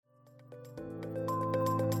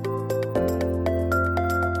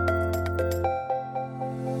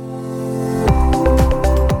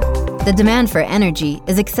The demand for energy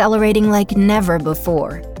is accelerating like never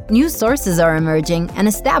before. New sources are emerging and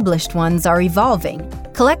established ones are evolving.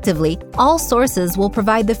 Collectively, all sources will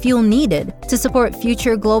provide the fuel needed to support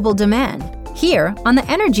future global demand. Here, on the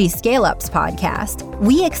Energy Scale-Ups podcast,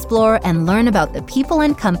 we explore and learn about the people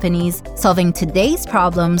and companies solving today's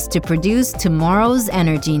problems to produce tomorrow's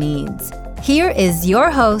energy needs. Here is your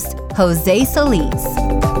host, Jose Solis.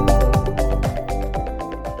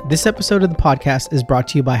 This episode of the podcast is brought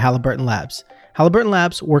to you by Halliburton Labs. Halliburton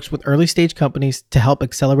Labs works with early-stage companies to help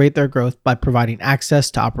accelerate their growth by providing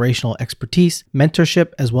access to operational expertise,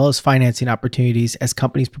 mentorship, as well as financing opportunities as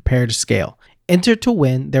companies prepare to scale. Enter to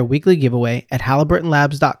win their weekly giveaway at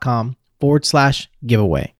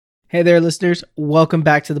halliburtonlabs.com/giveaway. Hey there, listeners. Welcome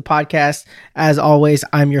back to the podcast. As always,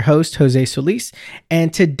 I'm your host, Jose Solis,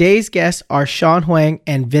 and today's guests are Sean Huang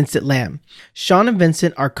and Vincent Lam. Sean and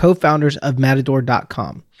Vincent are co-founders of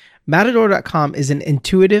Matador.com. Matador.com is an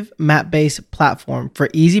intuitive map-based platform for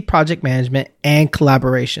easy project management and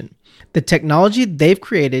collaboration. The technology they've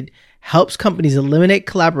created helps companies eliminate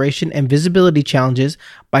collaboration and visibility challenges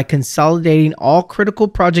by consolidating all critical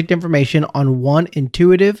project information on one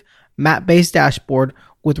intuitive map-based dashboard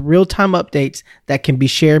with real-time updates that can be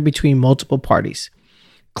shared between multiple parties.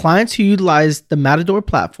 Clients who utilize the Matador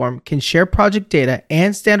platform can share project data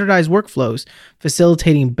and standardize workflows,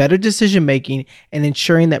 facilitating better decision-making and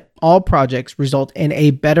ensuring that all projects result in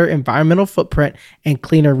a better environmental footprint and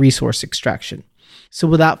cleaner resource extraction. So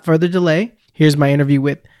without further delay, here's my interview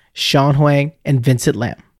with Sean Huang and Vincent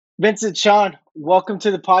Lam. Vincent, Sean, welcome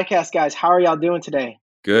to the podcast, guys. How are y'all doing today?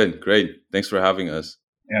 Good, great. Thanks for having us.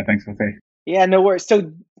 Yeah, thanks, Jose. Yeah, no worries.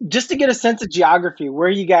 So just to get a sense of geography, where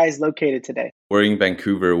are you guys located today? We're in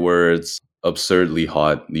Vancouver, where it's absurdly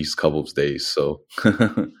hot these couple of days. So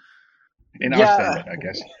in our standard, I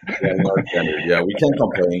guess. Yeah, in our standard. Yeah, we can't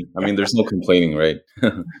complain. I mean, there's no complaining, right?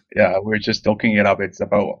 Yeah, we're just looking it up. It's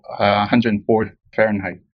about 104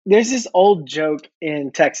 Fahrenheit. There's this old joke in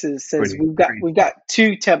Texas says we've got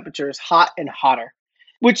two temperatures, hot and hotter,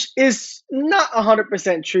 which is not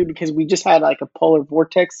 100% true because we just had like a polar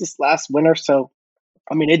vortex this last winter. So,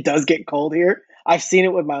 I mean, it does get cold here. I've seen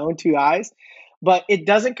it with my own two eyes, but it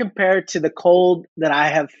doesn't compare to the cold that I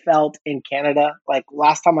have felt in Canada. Like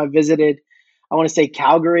last time I visited, I want to say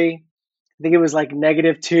Calgary. I think it was like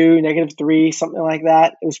 -2, -3, something like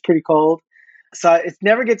that. It was pretty cold. So it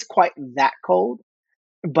never gets quite that cold,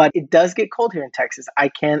 but it does get cold here in Texas. I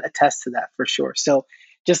can attest to that for sure. So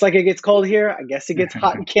just like it gets cold here, I guess it gets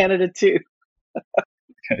hot in Canada too.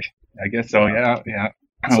 I guess so. Yeah.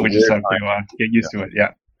 We just have to get used to it.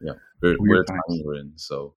 Yeah. We're time we're in.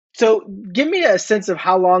 So give me a sense of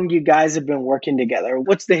how long you guys have been working together.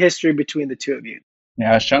 What's the history between the two of you?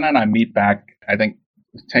 Yeah, Sean and I meet back, I think,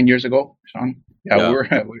 10 years ago, Sean. Yeah.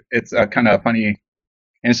 It's a kind of funny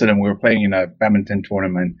incident. We were playing in a badminton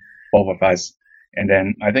tournament, both of us. And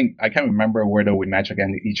then I can't remember whether we match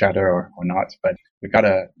against each other or not, but we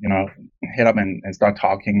gotta, hit up and start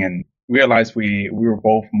talking and realize we were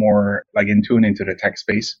both more like in tune into the tech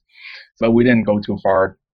space. But we didn't go too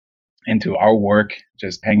far into our work,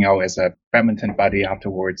 just hang out as a badminton buddy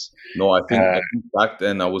afterwards. No, I think back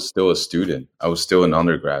then I was still a student. I was still an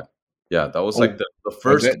undergrad. Yeah, that was like the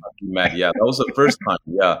first time we met. Yeah, that was the first time.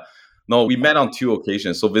 Yeah. No, we met on 2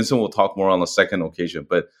 occasions. So Vincent will talk more on the second occasion.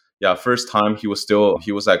 But yeah, first time he was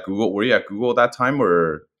at Google. Were you at Google that time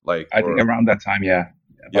or like? I think around that time, yeah.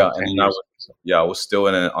 Yeah, and I was still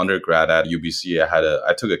in an undergrad at UBC.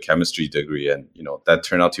 I took a chemistry degree, and that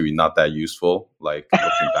turned out to be not that useful, like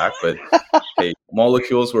looking back. But hey,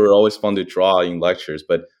 molecules were always fun to draw in lectures.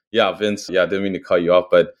 But yeah, Vince, didn't mean to cut you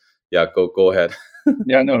off, but yeah, go ahead.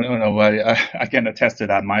 Yeah, no. I can attest to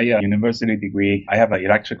that. My university degree, I have an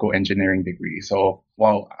electrical engineering degree. So,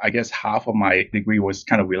 I guess half of my degree was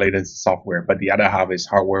kind of related to software, but the other half is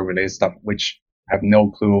hardware related stuff, which I have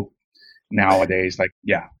no clue nowadays. Like,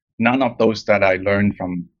 yeah, none of those that I learned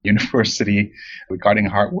from university regarding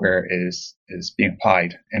hardware is being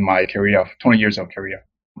applied in my career of 20 years of career.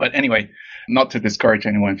 But anyway, not to discourage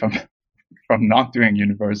anyone from not doing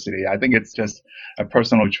university. I think it's just a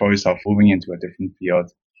personal choice of moving into a different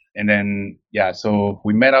field. And then, so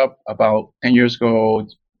we met up about 10 years ago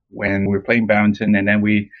when we were playing badminton, and then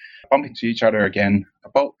we bumped into each other again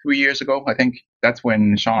about 3 years ago. I think that's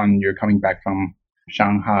when, Sean, you're coming back from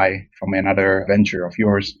Shanghai from another venture of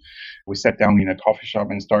yours. We sat down in a coffee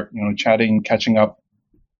shop and start, chatting, catching up,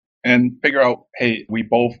 and figure out, hey, we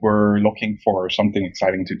both were looking for something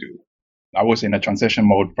exciting to do. I was in a transition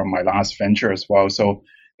mode from my last venture as well. So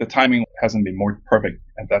the timing hasn't been more perfect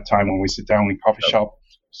at that time when we sit down in coffee shop,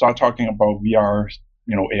 start talking about VR,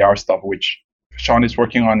 AR stuff, which Sean is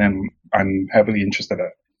working on and I'm heavily interested in.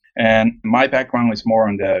 And my background is more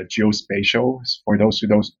on the geospatial. For those who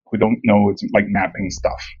don't know, it's like mapping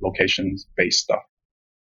stuff, location-based stuff.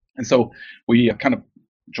 And so we kind of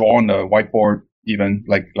draw on the whiteboard, even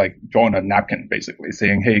like draw on a napkin, basically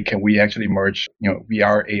saying, hey, can we actually merge,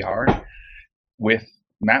 VR, AR with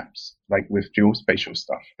maps, like with geospatial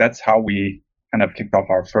stuff? That's how we kind of kicked off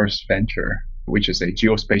our first venture, which is a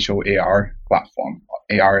geospatial AR platform,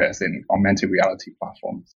 AR as in augmented reality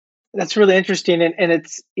platform. That's really interesting. And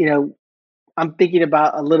it's, I'm thinking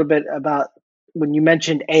about a little bit about when you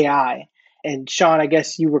mentioned AI. And Sean, I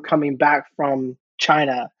guess you were coming back from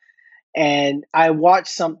China. And I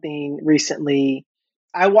watched something recently.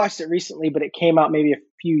 I watched it recently, but it came out maybe a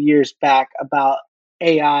few years back about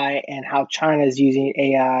AI and how China is using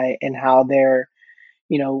AI and how they're,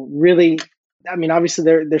 really, I mean, obviously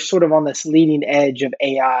they're sort of on this leading edge of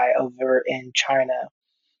AI over in China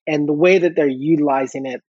and the way that they're utilizing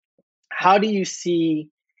it. How do you see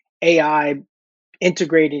AI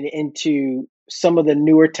integrated into some of the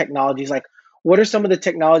newer technologies? Like, what are some of the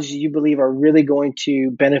technologies you believe are really going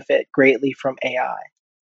to benefit greatly from AI?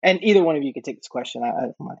 And either one of you can take this question. I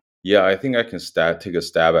don't mind. Yeah, I think I can take a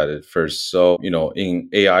stab at it first. So, in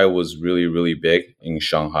AI was really, really big in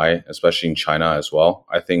Shanghai, especially in China as well.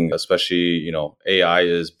 I think especially, AI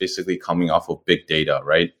is basically coming off of big data,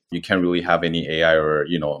 right? You can't really have any AI or,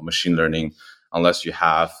 machine learning unless you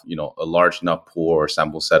have, a large enough pool or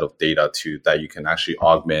sample set of data that you can actually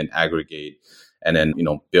augment, aggregate, and then,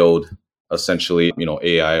 build essentially,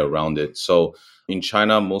 AI around it. So in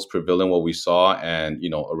China, most prevalent what we saw and,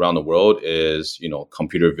 around the world is,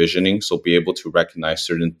 computer visioning. So be able to recognize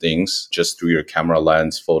certain things just through your camera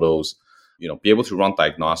lens, photos, be able to run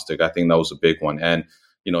diagnostic. I think that was a big one. And,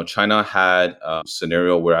 China had a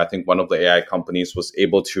scenario where I think one of the AI companies was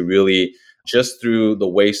able to really just through the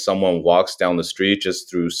way someone walks down the street, just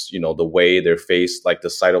through, the way their face, like the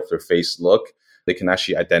side of their face look, they can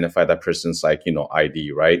actually identify that person's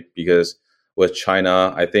ID, right? Because with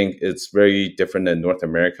China, I think it's very different than North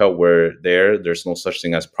America, where there's no such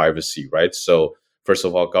thing as privacy, right? So first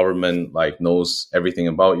of all, government knows everything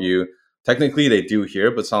about you. Technically, they do here,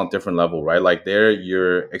 but it's on a different level, right? Like there,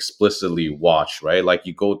 you're explicitly watched, right? Like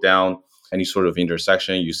you go down any sort of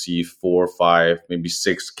intersection, you see 4, 5, maybe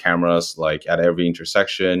 6 cameras at every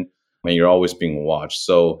intersection, and you're always being watched.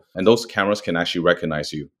 So, and those cameras can actually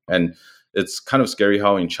recognize you. And it's kind of scary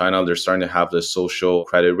how in China, they're starting to have this social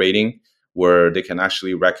credit rating where they can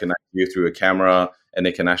actually recognize you through a camera and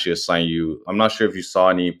they can actually assign you. I'm not sure if you saw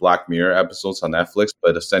any Black Mirror episodes on Netflix,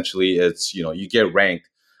 but essentially it's, you get ranked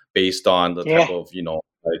based on the type of,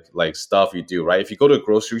 like stuff you do, right? If you go to a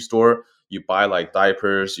grocery store, you buy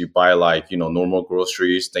diapers, you buy normal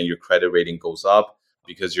groceries, then your credit rating goes up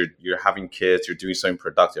because you're having kids, you're doing something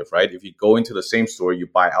productive, right? If you go into the same store, you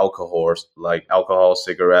buy alcohol,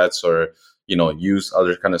 cigarettes, or use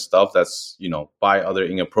other kind of stuff that's, buy other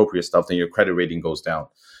inappropriate stuff, then your credit rating goes down.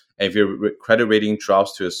 And if your credit rating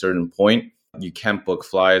drops to a certain point, you can't book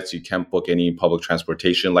flights, you can't book any public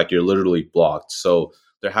transportation, you're literally blocked. So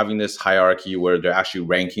they're having this hierarchy where they're actually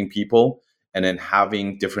ranking people and then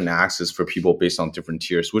having different access for people based on different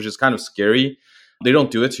tiers, which is kind of scary. They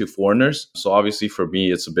don't do it to foreigners. So obviously for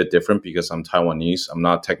me, it's a bit different because I'm Taiwanese. I'm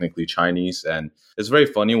not technically Chinese. And it's very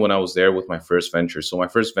funny when I was there with my first venture. So my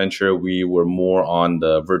first venture, we were more on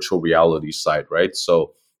the virtual reality side, right?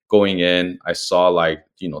 So going in, I saw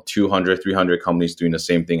 200, 300 companies doing the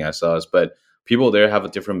same thing as us. But people there have a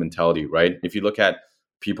different mentality, right? If you look at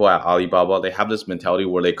people at Alibaba, they have this mentality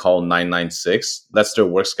where they call 996. That's their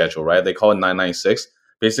work schedule, right? They call it 996.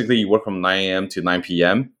 Basically, you work from 9 a.m. to 9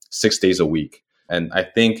 p.m., 6 days a week. And I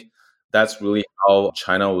think that's really how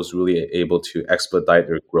China was really able to expedite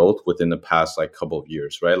their growth within the past couple of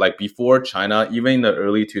years, right? Before China, even in the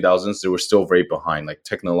early 2000s, they were still very behind,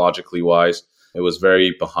 technologically wise, it was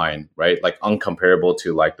very behind, right? Uncomparable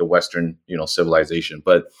to the Western, civilization.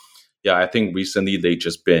 But yeah, I think recently they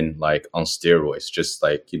just been on steroids, just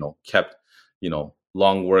kept,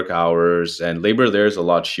 long work hours, and labor there is a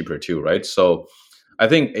lot cheaper too, right? So I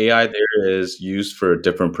think AI there is used for a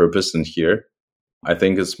different purpose than here. I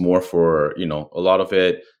think it's more for, a lot of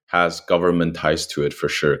it has government ties to it for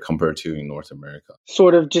sure compared to in North America.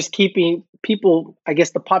 Sort of just keeping people, I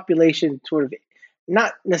guess the population sort of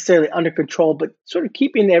not necessarily under control, but sort of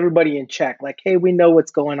keeping everybody in check. Hey, we know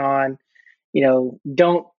what's going on.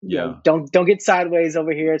 Don't get sideways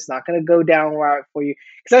over here. It's not going to go down right for you.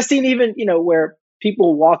 Because I've seen even, where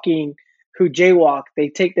people walking who jaywalk, they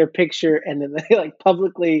take their picture and then they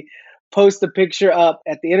publicly post a picture up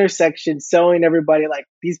at the intersection showing everybody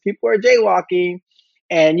these people are jaywalking,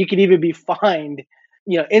 and you can even be fined,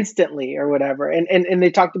 instantly or whatever. And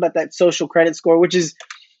they talked about that social credit score, which is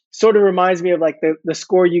sort of reminds me of like the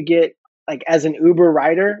score you get like as an Uber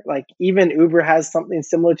rider. Like even Uber has something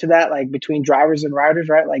similar to that, like between drivers and riders,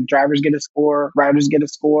 right? Like drivers get a score, riders get a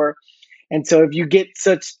score. And so if you get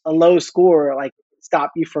such a low score, like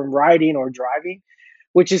stop you from riding or driving,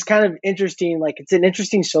 which is kind of interesting. Like it's an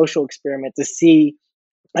interesting social experiment to see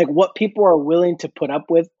like what people are willing to put up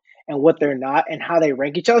with and what they're not and how they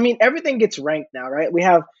rank each other. I mean, everything gets ranked now, right? We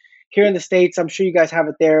have here in the States, I'm sure you guys have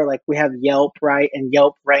it there. Like we have Yelp, right? And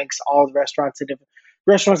Yelp ranks all the restaurants. And if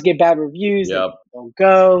restaurants get bad reviews, they don't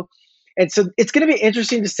go. And so it's going to be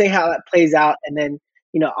interesting to see how that plays out. And then,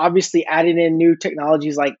 obviously adding in new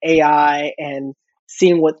technologies like AI and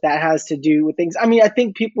seeing what that has to do with things. I mean, I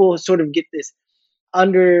think people sort of get this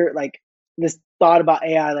under like this thought about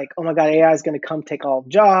AI, like, oh my God, AI is going to come take all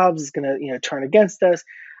jobs. It's going to, turn against us.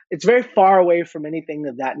 It's very far away from anything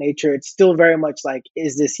of that nature. It's still very much like,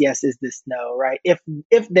 is this yes, is this no, right? If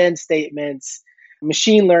then statements,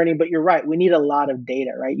 machine learning, but you're right. We need a lot of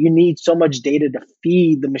data, right? You need so much data to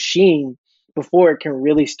feed the machine before it can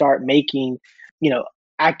really start making,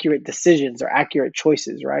 accurate decisions or accurate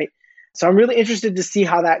choices, right? So I'm really interested to see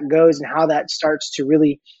how that goes and how that starts to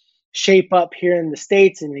really shape up here in the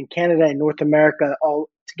States and in Canada and North America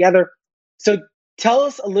all together. So tell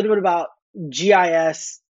us a little bit about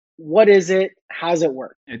GIS. What is it? How does it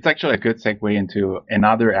work? It's actually a good segue into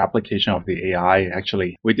another application of the AI.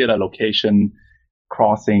 Actually, we did a location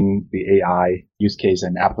crossing the AI use case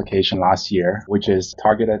and application last year, which is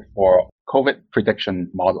targeted for COVID prediction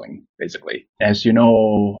modeling, basically. As you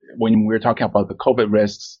know, when we're talking about the COVID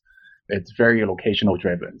risks, it's very locational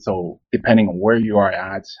driven. So depending on where you are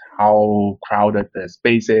at, how crowded the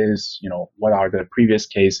space is, what are the previous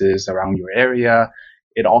cases around your area,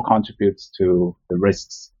 it all contributes to the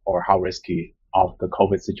risks or how risky of the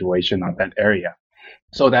COVID situation on that area.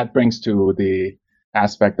 So that brings to the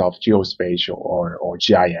aspect of geospatial or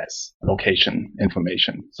GIS, location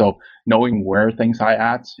information. So knowing where things are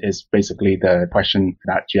at is basically the question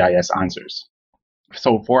that GIS answers.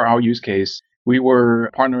 So for our use case, we were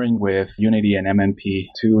partnering with Unity and MNP,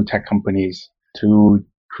 two tech companies, to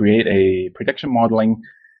create a prediction modeling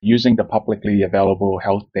using the publicly available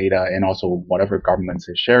health data and also whatever government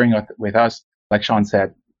is sharing with us. Like Sean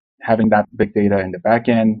said, having that big data in the back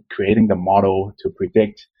end, creating the model to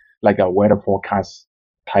predict like a weather forecast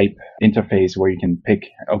type interface where you can pick,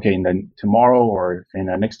 okay, in the tomorrow or in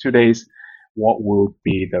the next 2 days, what will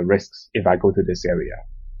be the risks if I go to this area?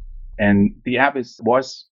 And the app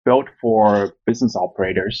was built for business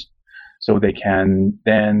operators so they can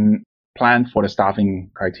then plan for the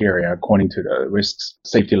staffing criteria according to the risks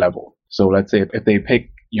safety level. So let's say if they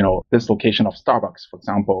pick, this location of Starbucks, for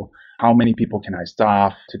example, how many people can I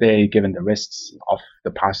staff today given the risks of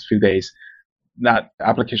the past few days? That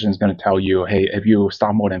application is going to tell you, hey, if you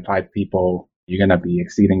staff more than 5 people, you're going to be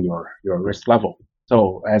exceeding your risk level.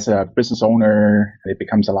 So as a business owner, it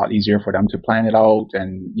becomes a lot easier for them to plan it out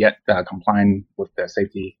and yet comply with the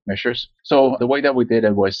safety measures. So the way that we did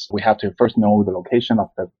it was we have to first know the location of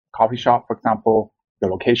the coffee shop, for example, the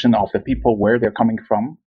location of the people, where they're coming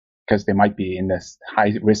from, because they might be in this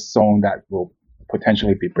high risk zone that will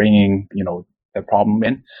potentially be bringing, the problem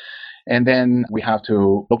in. And then we have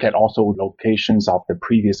to look at also locations of the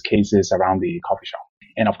previous cases around the coffee shop.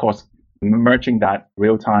 And of course, merging that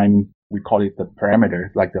real time, we call it the parameter,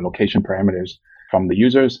 like the location parameters from the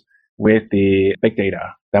users with the big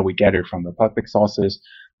data that we gather from the public sources.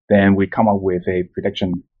 Then we come up with a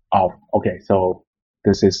prediction of, okay, so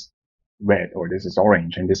this is red or this is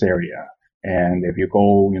orange in this area. And if you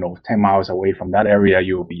go, 10 miles away from that area,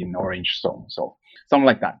 you will be in orange zone. So something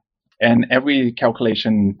like that. And every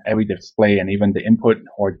calculation, every display, and even the input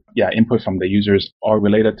from the users are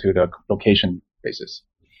related to the location basis.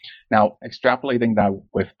 Now, extrapolating that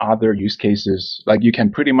with other use cases, like you can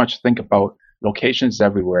pretty much think about locations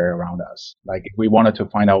everywhere around us. Like if we wanted to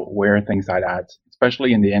find out where things are at,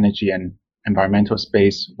 especially in the energy and environmental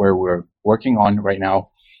space where we're working on right now,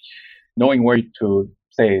 knowing where to,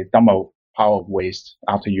 say, dump out pile of waste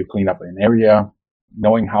after you clean up an area,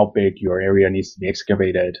 knowing how big your area needs to be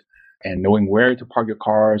excavated, and knowing where to park your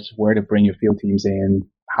cars, where to bring your field teams in,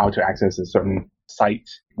 how to access a certain site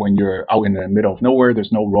when you're out in the middle of nowhere,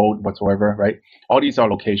 there's no road whatsoever, right? All these are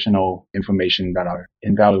locational information that are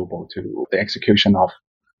invaluable to the execution of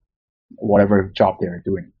whatever job they're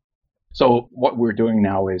doing. So what we're doing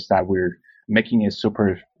now is that we're making it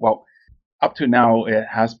up to now, it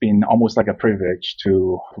has been almost like a privilege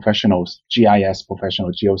to professionals, GIS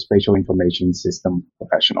professionals, geospatial information system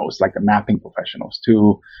professionals, like the mapping professionals,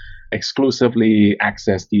 to exclusively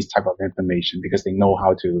access these type of information because they know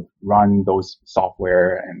how to run those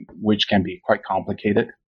software, and which can be quite complicated.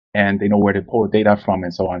 and they know where to pull data from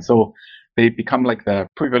and so on. So they become like the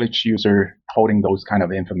privileged user holding those kind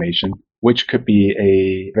of information, which could be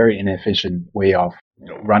a very inefficient way of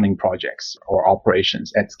running projects or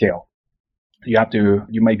operations at scale.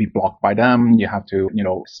 You may be blocked by them. You have to,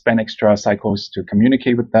 spend extra cycles to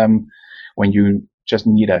communicate with them when you just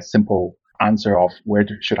need a simple answer of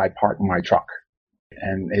should I park my truck?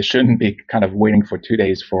 And it shouldn't be kind of waiting for 2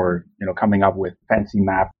 days for, coming up with fancy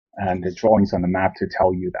map and the drawings on the map to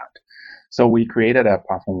tell you that. So we created a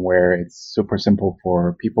platform where it's super simple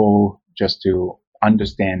for people just to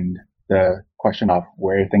understand the question of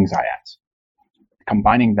where things are at.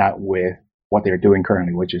 Combining that with what they're doing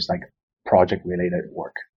currently, which is like project related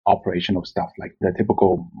work, operational stuff, like the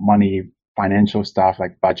typical money, financial stuff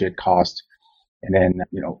like budget, cost, and then,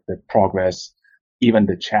 the progress, even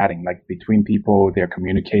the chatting, like between people, they're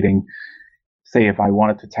communicating. Say if I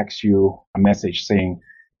wanted to text you a message saying,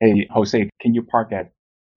 hey, Jose, can you park at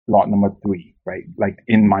lot number 3, right? Like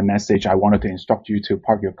in my message, I wanted to instruct you to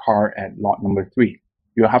park your car at lot number 3.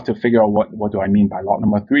 You have to figure out what do I mean by lot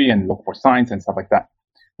number 3 and look for signs and stuff like that.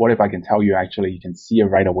 What if I can tell you actually you can see it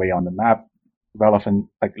right away on the map, relevant,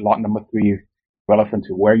 like lot number 3, relevant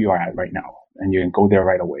to where you are at right now, and you can go there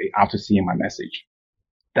right away after seeing my message.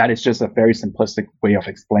 That is just a very simplistic way of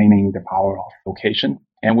explaining the power of location.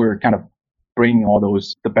 And we're kind of bringing all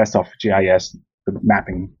the best of GIS, the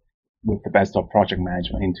mapping with the best of project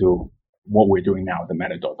management into what we're doing now, the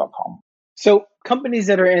Matador.com. So companies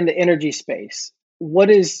that are in the energy space,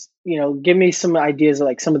 give me some ideas of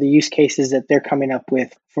like some of the use cases that they're coming up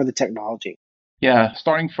with for the technology. Yeah,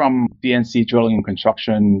 starting from DNC drilling and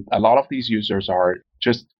construction, a lot of these users are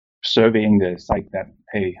just surveying the site that,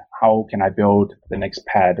 hey, how can I build the next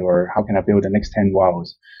pad, or how can I build the next 10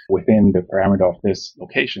 wells within the parameter of this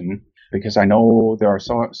location? Because I know there are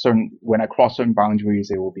certain, when I cross certain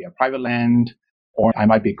boundaries, it will be a private land, or I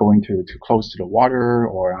might be going too close to the water,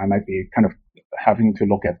 or I might be kind of having to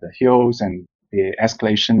look at the hills and the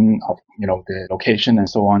escalation of, the location and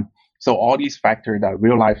so on. So all these factors, the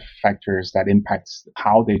real life factors that impacts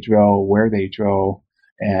how they drill, where they drill,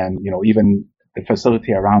 and, even the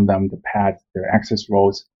facility around them, the pads, the access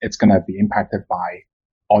roads, it's going to be impacted by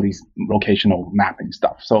all these locational mapping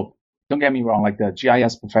stuff. So don't get me wrong, like the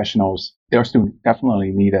GIS professionals, they're still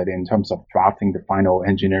definitely needed in terms of drafting the final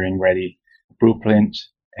engineering ready blueprint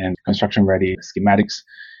and construction ready schematics.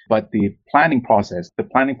 But the planning process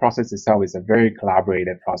itself is a very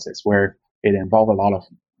collaborative process where it involves a lot of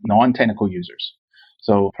non-technical users.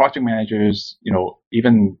 So project managers,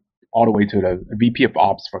 even all the way to the VP of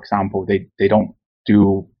Ops, for example, they don't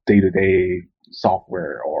do day-to-day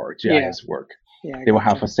software or GIS work. They will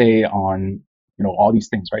have a say on, all these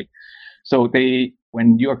things, right? So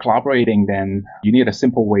when you are collaborating, then you need a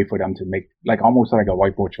simple way for them to make, like almost like a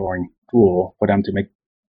whiteboard drawing tool for them to make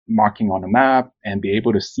marking on the map and be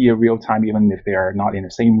able to see it real time, even if they are not in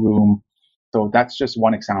the same room. So that's just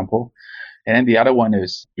one example. And then the other one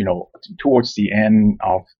is, towards the end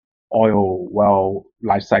of oil well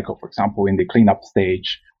life cycle, for example, in the cleanup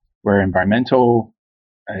stage where environmental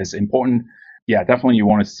is important. Yeah, definitely you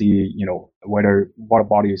want to see, whether water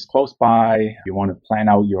body is close by. You want to plan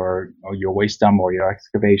out your waste dump or your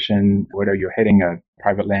excavation, whether you're hitting a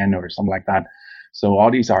private land or something like that. So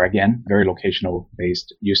all these are, again, very locational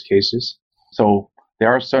based use cases. So there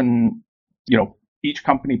are certain, each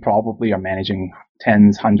company probably are managing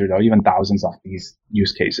tens, hundreds, or even thousands of these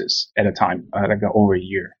use cases at a time, over a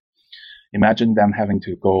year. Imagine them having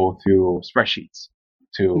to go through spreadsheets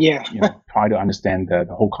to try to understand the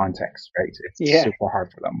whole context, right? It's super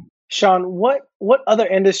hard for them. Sean, what other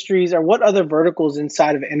industries or what other verticals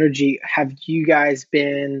inside of energy have you guys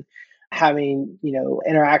been having,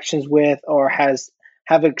 interactions with, or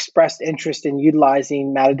have expressed interest in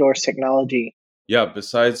utilizing Matador's technology? Yeah,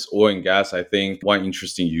 besides oil and gas, I think one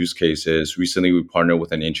interesting use case is recently we partnered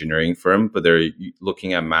with an engineering firm, but they're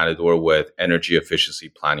looking at Matador with energy efficiency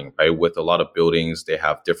planning, right? With a lot of buildings, they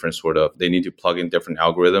have they need to plug in different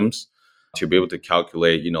algorithms to be able to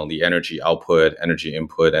calculate, the energy output, energy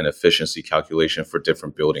input, and efficiency calculation for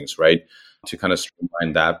different buildings, right? To kind of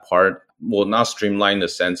streamline that part. Well, not streamline the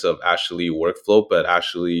sense of actually workflow, but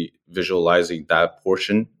actually visualizing that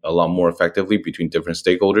portion a lot more effectively between different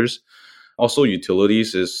stakeholders. Also,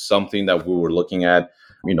 utilities is something that we were looking at,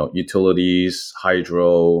 utilities,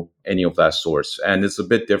 hydro, any of that source. And it's a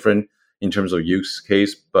bit different in terms of use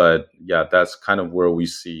case, but yeah, that's kind of where we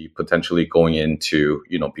see potentially going into,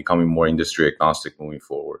 becoming more industry agnostic moving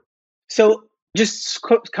forward. So just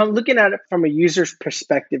looking at it from a user's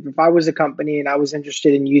perspective, if I was a company and I was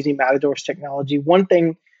interested in using Matador's technology, one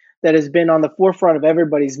thing that has been on the forefront of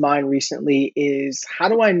everybody's mind recently is, how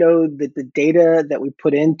do I know that the data that we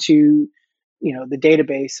put into, the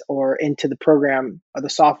database or into the program or the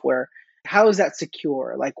software, how is that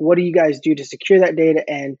secure? Like, what do you guys do to secure that data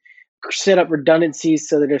and set up redundancies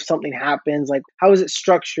so that if something happens, like how is it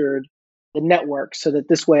structured, the network, so that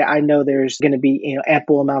this way I know there's going to be,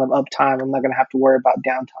 ample amount of uptime. I'm not going to have to worry about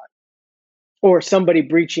downtime or somebody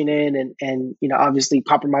breaching in and obviously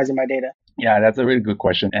compromising my data. Yeah, that's a really good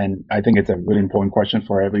question. And I think it's a really important question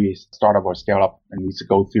for every startup or scale up and needs to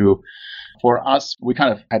go through. For us, we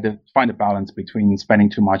kind of had to find a balance between spending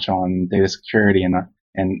too much on data security and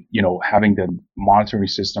having the monitoring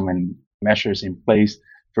system and measures in place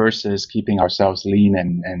versus keeping ourselves lean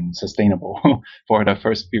and sustainable for the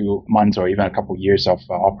first few months or even a couple of years of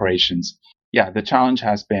operations. Yeah, the challenge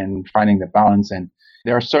has been finding the balance, and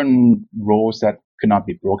there are certain rules that could not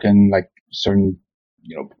be broken, like certain,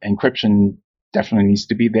 encryption definitely needs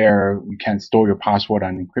to be there. You can't store your password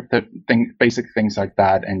unencrypted, basic things like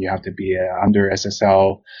that, and you have to be under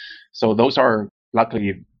SSL. So those are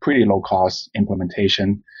luckily pretty low cost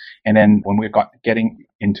implementation. And then when we got getting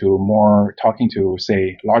into more talking to,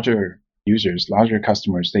 say, larger users, larger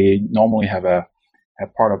customers, they normally have a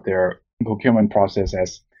part of their procurement process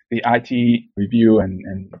as the IT review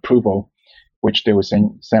and approval, which they will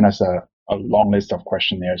send us a long list of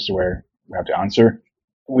questionnaires where we have to answer.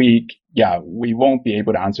 We won't be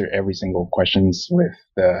able to answer every single questions with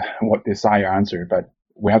what desired answer, but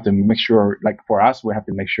we have to make sure, like for us, we have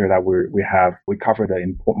to make sure that we cover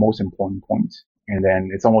the most important points. And then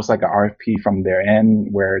it's almost like an RFP from their end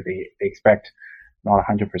where they expect not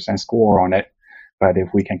 100% score on it. But if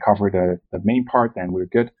we can cover the main part, then we're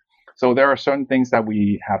good. So there are certain things that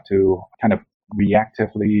we have to kind of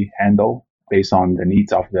reactively handle based on the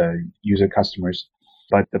needs of the user customers.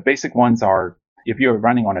 But the basic ones are, if you're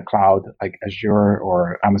running on a cloud like Azure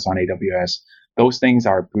or Amazon AWS, those things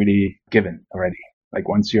are pretty given already. Like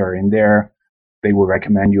once you're in there, they will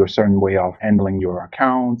recommend you a certain way of handling your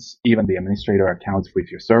accounts, even the administrator accounts with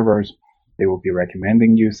your servers. They will be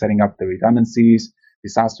recommending you setting up the redundancies,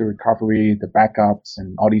 disaster recovery, the backups,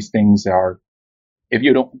 and all these things are, if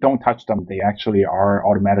you don't touch them, they actually are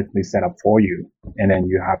automatically set up for you. And then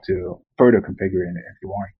you have to further configure it if you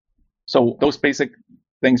want. So those basic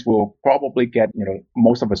things will probably get,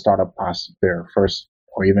 most of a startup past their first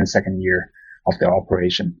or even second year of their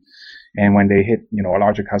operation. And when they hit, a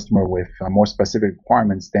larger customer with more specific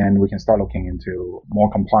requirements, then we can start looking into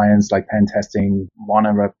more compliance like pen testing,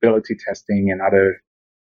 vulnerability testing, and other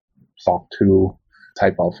SOC 2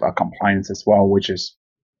 type of compliance as well, which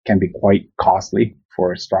can be quite costly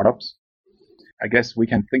for startups. I guess we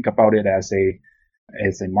can think about it as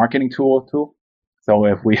a marketing tool too. So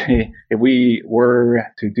if we were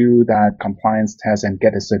to do that compliance test and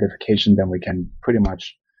get a certification, then we can pretty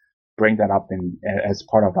much bring that up as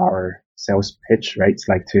part of our sales pitch, right? It's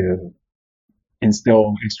like to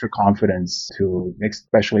instill extra confidence to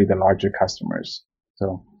especially the larger customers.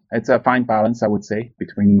 So it's a fine balance, I would say,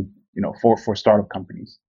 between, for startup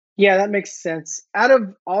companies. Yeah, that makes sense. Out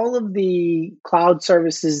of all of the cloud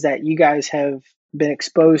services that you guys have been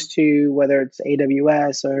exposed to, whether it's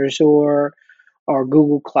AWS or Azure or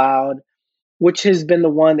Google Cloud, which has been the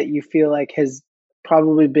one that you feel like has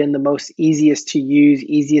probably been the most easiest to use,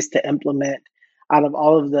 easiest to implement out of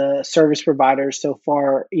all of the service providers so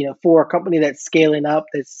far, for a company that's scaling up,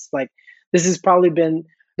 that's like, this has probably been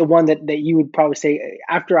the one that you would probably say,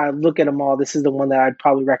 after I look at them all, this is the one that I'd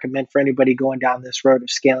probably recommend for anybody going down this road of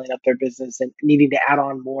scaling up their business and needing to add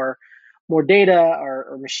on more data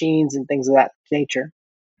or machines and things of that nature?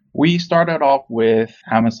 We started off with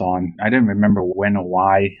Amazon. I didn't remember when or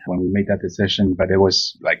why when we made that decision, but it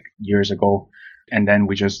was like years ago. And then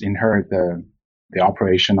we just inherit the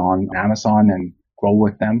operation on Amazon and grow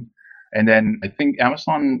with them. And then I think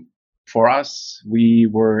Amazon, for us, we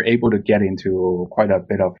were able to get into quite a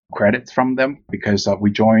bit of credits from them because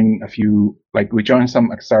we joined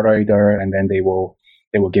some accelerator, and then they will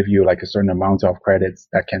give you like a certain amount of credits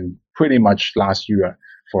that can pretty much last you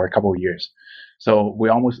for a couple of years. So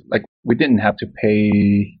we didn't have to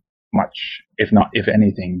pay much, if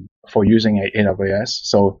anything, for using AWS.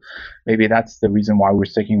 So maybe that's the reason why we're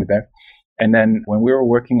sticking with that. And then when we were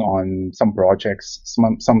working on some projects,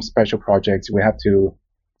 some special projects, we had to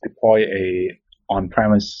deploy a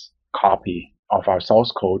on-premise copy of our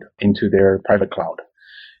source code into their private cloud.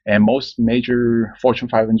 And most major Fortune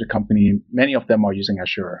 500 company, many of them are using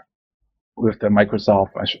Azure with the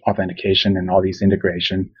Microsoft authentication and all these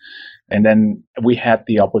integration. And then we had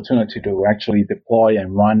the opportunity to actually deploy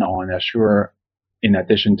and run on Azure in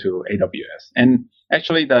addition to AWS. And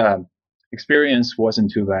actually the experience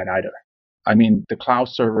wasn't too bad either. I mean, the cloud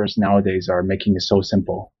servers nowadays are making it so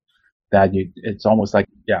simple that it's almost like,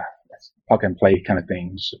 plug and play kind of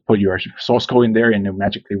thing. Just put your source code in there and it'll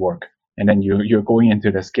magically work. And then you're going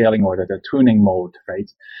into the scaling or the tuning mode, right?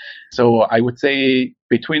 So I would say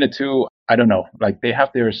between the two, I don't know, like they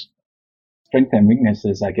have their strengths and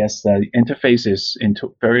weaknesses. I guess the interface is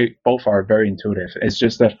both are very intuitive. It's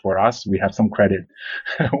just that for us, we have some credit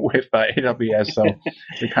with AWS, so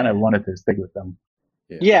we kind of wanted to stick with them.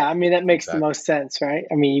 Yeah, I mean, that makes the most sense, right?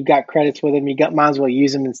 I mean, you've got credits with them, might as well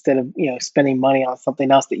use them instead of, spending money on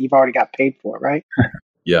something else that you've already got paid for, right?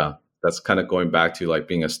 Yeah, that's kind of going back to like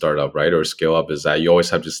being a startup, right? Or scale up, is that you always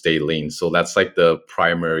have to stay lean. So that's like the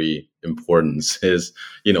primary importance is,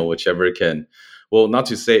 whichever can, well, not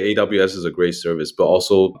to say AWS is a great service, but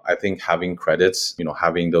also I think having credits,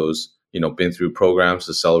 having those, been through programs,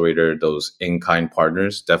 accelerator, those in-kind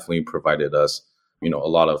partners definitely provided us a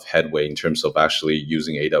lot of headway in terms of actually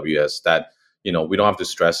using AWS that, we don't have to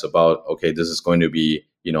stress about, okay, this is going to be,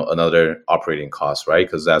 another operating cost, right?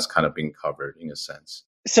 Because that's kind of being covered in a sense.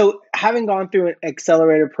 So having gone through an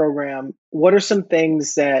accelerator program, what are some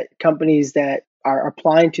things that companies that are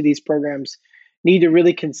applying to these programs need to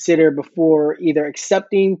really consider before either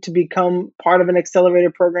accepting to become part of an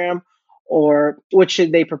accelerator program, or what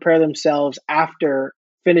should they prepare themselves after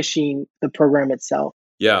finishing the program itself?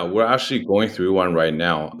 Yeah, we're actually going through one right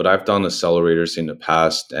now, but I've done accelerators in the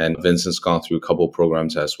past and Vincent's gone through a couple of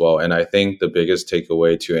programs as well. And I think the biggest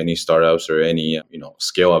takeaway to any startups or any,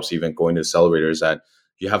 scale ups, even going to accelerators, that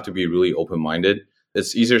you have to be really open-minded.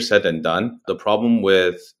 It's easier said than done. The problem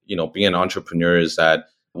with, being an entrepreneur is that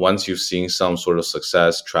once you've seen some sort of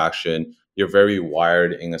success, traction, you're very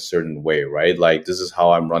wired in a certain way, right? Like, this is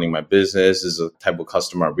how I'm running my business. This is the type of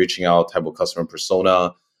customer I'm reaching out, type of customer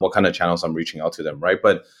persona, what kind of channels I'm reaching out to them, right?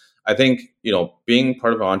 But I think, being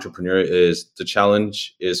part of an entrepreneur is the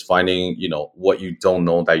challenge is finding, what you don't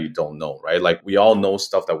know that you don't know, right? Like, we all know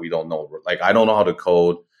stuff that we don't know. Like, I don't know how to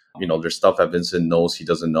code. There's stuff that Vincent knows he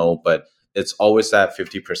doesn't know, but it's always that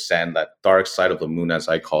 50%, that dark side of the moon, as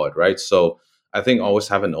I call it, right? So I think always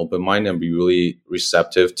have an open mind and be really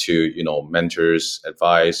receptive to, mentors,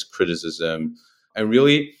 advice, criticism. And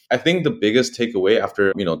really, I think the biggest takeaway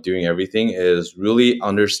after, doing everything is really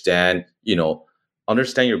understand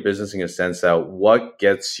your business in a sense that what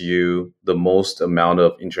gets you the most amount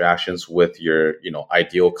of interactions with your,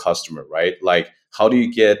 ideal customer, right? Like, how do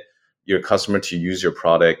you get your customer to use your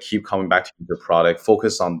product, keep coming back to your product,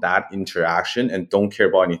 focus on that interaction and don't care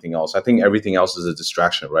about anything else. I think everything else is a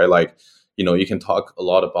distraction, right? Like, you can talk a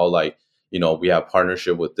lot about like, we have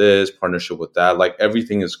partnership with this, partnership with that, like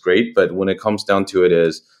everything is great. But when it comes down to it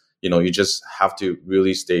is, you just have to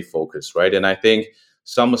really stay focused, right? And I think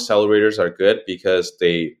some accelerators are good because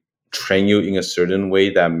they train you in a certain way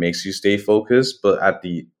that makes you stay focused. But at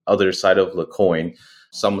the other side of the coin,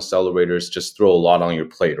 some accelerators just throw a lot on your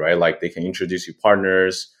plate, right? Like, they can introduce you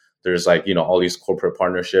partners. There's like, all these corporate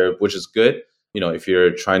partnership, which is good. If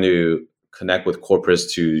you're trying to connect with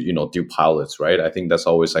corporates to, do pilots, right? I think that's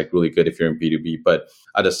always like really good if you're in B2B. But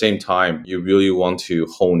at the same time, you really want to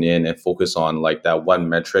hone in and focus on like that one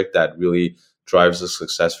metric that really drives the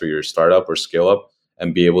success for your startup or scale up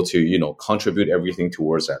and be able to, contribute everything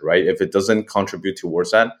towards that, right? If it doesn't contribute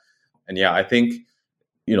towards that, and yeah, I think,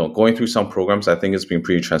 going through some programs, I think it's been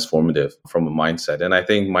pretty transformative from a mindset. And I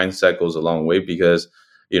think mindset goes a long way because,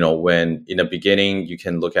 when in the beginning, you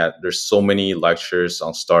can look at, there's so many lectures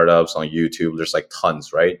on startups on YouTube, there's like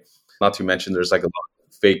tons, right? Not to mention there's like a lot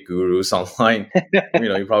of fake gurus online.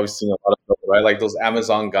 You've probably seen a lot of them, right? Like those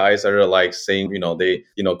Amazon guys that are like saying, they,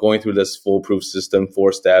 going through this foolproof system,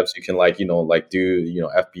 4 steps, you can like, do,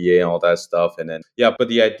 FBA and all that stuff. And then, yeah, but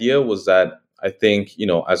the idea was that I think,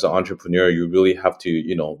 as an entrepreneur, you really have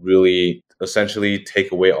to, really essentially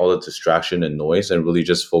take away all the distraction and noise and really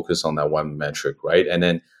just focus on that one metric, right? And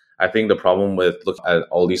then I think the problem with looking at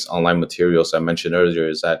all these online materials I mentioned earlier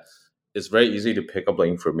is that it's very easy to pick up the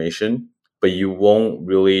information, but you won't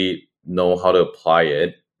really know how to apply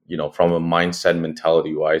it, from a mindset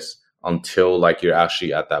mentality wise until like you're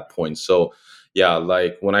actually at that point. So yeah,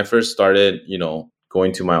 like when I first started,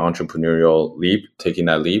 going to my entrepreneurial leap, taking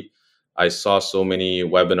that leap, I saw so many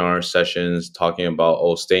webinar sessions talking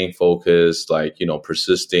about, staying focused, like,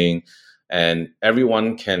 persisting, and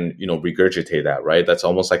everyone can, regurgitate that, right? That's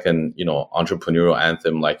almost like an, entrepreneurial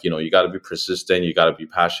anthem. Like, you got to be persistent. You got to be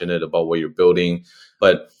passionate about what you're building.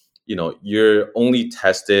 But, you're only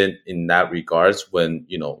tested in that regards when,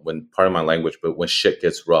 when pardon my language, but when shit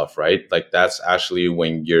gets rough, right? Like that's actually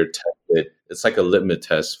when you're tested. It's like a litmus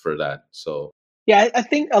test for that. So. Yeah, I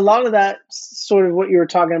think a lot of that sort of what you were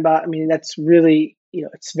talking about, I mean, that's really,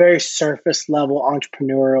 it's very surface level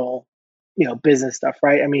entrepreneurial, business stuff,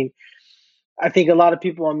 right? I mean, I think a lot of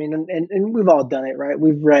people, I mean, and we've all done it, right?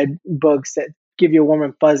 We've read books that give you a warm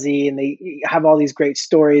and fuzzy, and they have all these great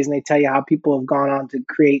stories, and they tell you how people have gone on to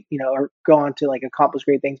create, or go on to like accomplish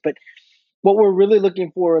great things. But what we're really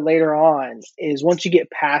looking for later on is once you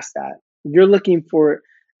get past that, you're looking for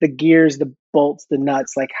the gears, the bolts, the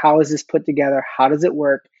nuts. Like, how is this put together? How does it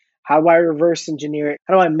work? How do I reverse engineer it?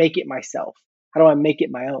 How do I make it myself? How do I make it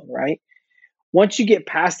my own, right? Once you get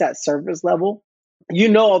past that surface level,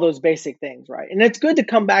 all those basic things, right? And it's good to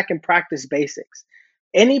come back and practice basics.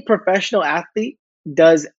 Any professional athlete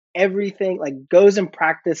does everything, like goes and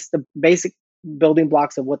practice the basic building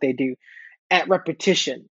blocks of what they do at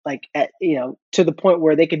repetition, like to the point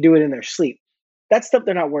where they could do it in their sleep. That stuff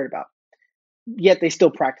they're not worried about, yet they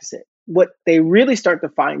still practice it. What they really start to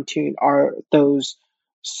fine tune are those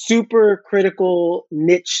super critical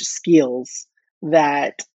niche skills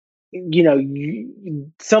that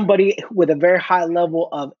somebody with a very high level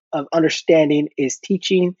of understanding is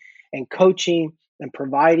teaching and coaching and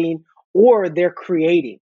providing, or they're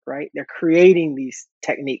creating, right? They're creating these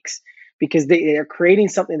techniques because they're creating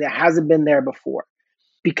something that hasn't been there before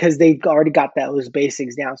because they've already got those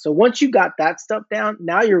basics down. So once you got that stuff down,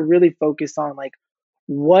 now you're really focused on like,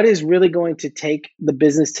 what is really going to take the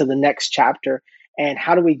business to the next chapter, and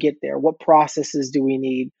how do we get there? What processes do we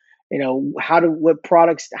need? How do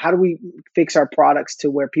we fix our products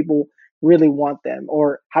to where people really want them?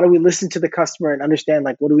 Or how do we listen to the customer and understand,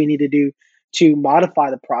 like, what do we need to do to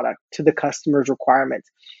modify the product to the customer's requirements?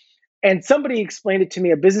 And somebody explained it to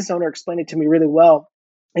me, a business owner explained it to me really well.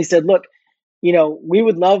 He said, look, we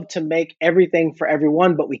would love to make everything for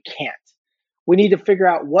everyone, but we can't. We need to figure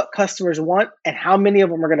out what customers want and how many of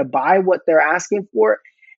them are going to buy what they're asking for,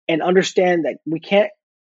 and understand that we can't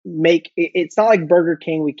it's not like Burger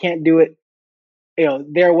King. We can't do it,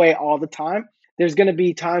 their way all the time. There's going to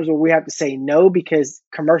be times where we have to say no because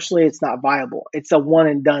commercially it's not viable. It's a one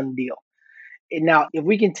and done deal. And now, if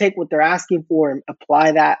we can take what they're asking for and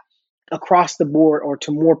apply that across the board or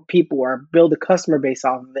to more people or build a customer base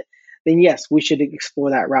off of it, then yes, we should explore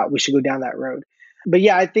that route. We should go down that road. But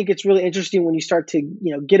yeah, I think it's really interesting when you start to,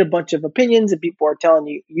 get a bunch of opinions and people are telling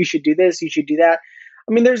you, you should do this, you should do that.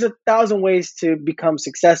 I mean, there's 1,000 ways to become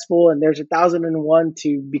successful, and there's 1,001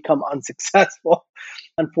 to become unsuccessful,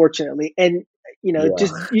 unfortunately. And, you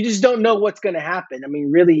just don't know what's going to happen. I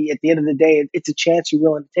mean, really, at the end of the day, it's a chance you're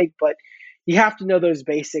willing to take, but you have to know those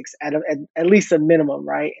basics at least a minimum,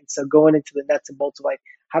 right? And so going into the nuts and bolts of like,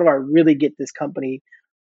 how do I really get this company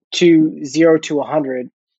to 0 to 100,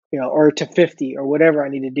 or to 50 or whatever I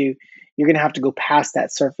need to do, you're going to have to go past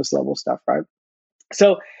that surface level stuff, right?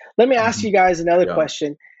 So let me ask you guys another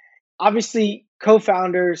question. Obviously,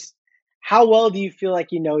 co-founders, how well do you feel like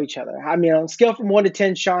you know each other? I mean, on a scale from 1 to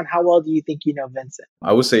 10, Sean, how well do you think you know Vincent?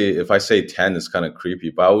 I would say, if I say 10, it's kind of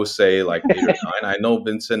creepy, but I would say like 8 or 9. I know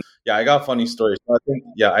Vincent. Yeah, I got funny stories. I think,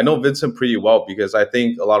 I know Vincent pretty well because I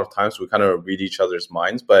think a lot of times we kind of read each other's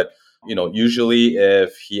minds. But, usually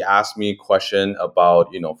if he asks me a question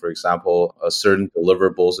about, for example, a certain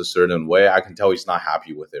deliverables a certain way, I can tell he's not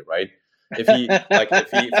happy with it, right? If he,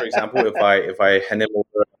 for example, if I hand him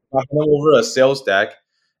over a sales deck,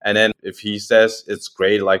 and then if he says it's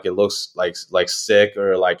great, like it looks like sick,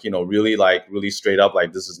 or really straight up,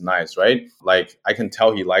 like this is nice, right? Like I can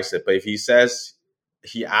tell he likes it. But if he says,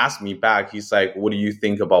 he asked me back, he's like, what do you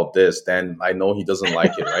think about this? Then I know he doesn't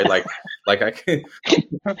like it, right? Like I can,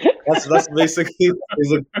 that's basically, a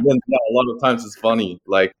lot of times it's funny.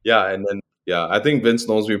 And then, I think Vince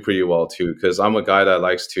knows me pretty well too, because I'm a guy that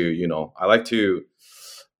likes to, I like to,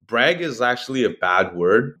 brag is actually a bad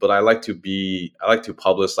word, but I like to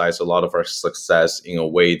publicize a lot of our success in a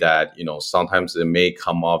way that, sometimes it may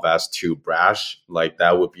come off as too brash. Like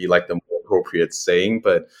that would be like the more appropriate saying.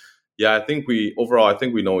 But I think we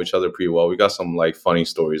know each other pretty well. We got some like funny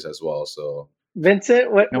stories as well. So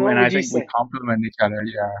Vincent, what would I you think say? we complement each other.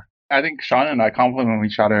 Yeah. I think Sean and I complement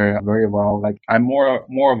each other very well. Like I'm more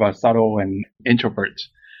of a subtle and introvert.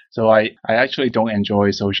 So I actually don't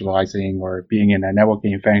enjoy socializing or being in a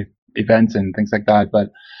networking events and things like that.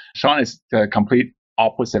 But Sean is the complete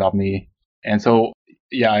opposite of me. And so,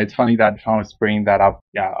 it's funny that Sean was bringing that up.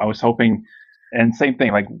 Yeah, I was hoping, and same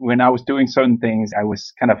thing, like when I was doing certain things, I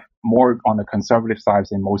was kind of more on the conservative side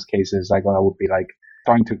in most cases. Like I would be like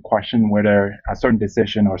starting to question whether a certain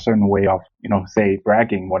decision or a certain way of, say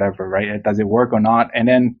bragging, whatever, right? Does it work or not? And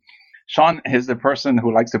then Sean is the person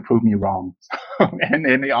who likes to prove me wrong.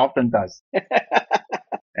 and he often does.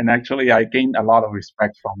 And actually, I gained a lot of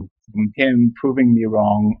respect from him proving me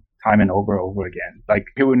wrong time and over again. Like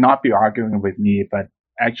he would not be arguing with me, but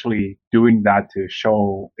actually doing that to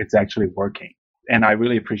show it's actually working. And I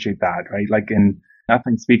really appreciate that, right? And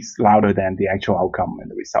nothing speaks louder than the actual outcome and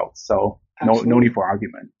the results. So no need for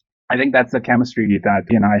argument. I think that's the chemistry that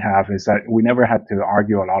he and I have, is that we never had to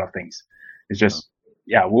argue a lot of things. It's just,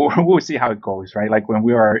 we'll see how it goes, right? Like when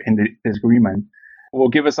we are in the disagreement, we'll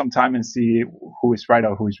give it some time and see who is right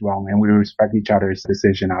or who is wrong, and we respect each other's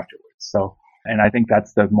decision afterwards. So, and I think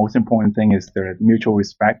that's the most important thing, is the mutual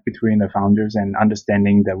respect between the founders and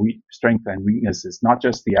understanding the strength and weaknesses, not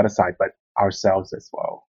just the other side, but ourselves as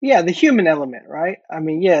well. Yeah, the human element, right? I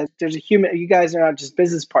mean, there's a human. You guys are not just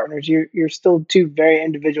business partners. You're still two very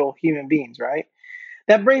individual human beings, right?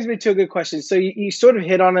 That brings me to a good question. So you sort of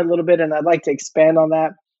hit on it a little bit, and I'd like to expand on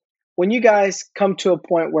that. When you guys come to a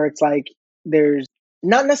point where it's like there's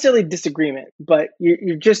not necessarily disagreement, but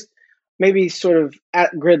you're just maybe sort of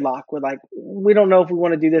at gridlock with like, we don't know if we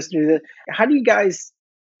want to do this, do that. How do you guys,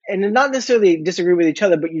 and not necessarily disagree with each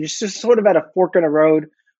other, but you're just sort of at a fork in the road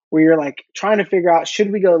where you're like trying to figure out,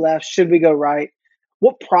 should we go left? Should we go right?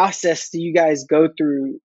 What process do you guys go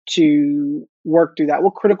through to work through that?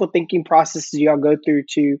 What critical thinking process do y'all go through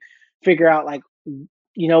to figure out, like,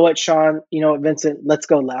 you know what, Sean, you know what, Vincent, let's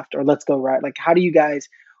go left or let's go right? Like, how do you guys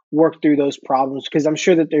work through those problems? Because I'm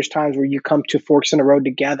sure that there's times where you come to forks in the road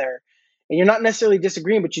together and you're not necessarily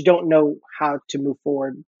disagreeing, but you don't know how to move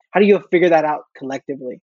forward. How do you figure that out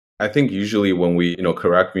collectively? I think usually when we,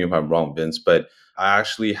 correct me if I'm wrong, Vince, but I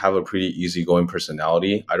actually have a pretty easygoing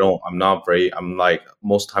personality.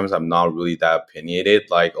 Most times I'm not really that opinionated.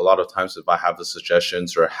 Like a lot of times if I have the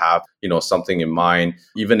suggestions or have, something in mind,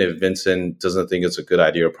 even if Vincent doesn't think it's a good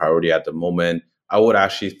idea or priority at the moment, I would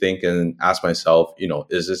actually think and ask myself,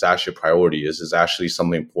 is this actually a priority? Is this actually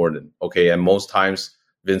something important? Okay. And most times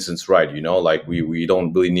Vincent's right, like we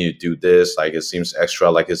don't really need to do this. Like it seems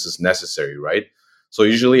extra, like is this necessary, right? So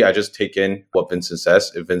usually I just take in what Vincent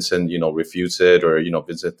says. If Vincent, refutes it, or,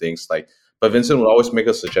 Vincent thinks but Vincent would always make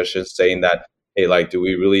a suggestion saying that, hey, like, do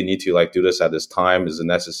we really need to do this at this time? Is it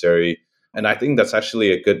necessary? And I think that's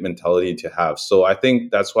actually a good mentality to have. So I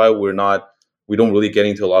think that's why we don't really get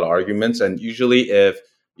into a lot of arguments. And usually if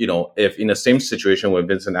in the same situation when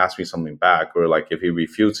Vincent asks me something back, or like if he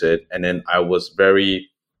refutes it, and then I was very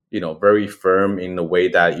firm in the way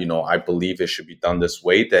that, I believe it should be done this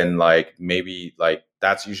way, then maybe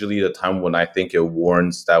that's usually the time when I think it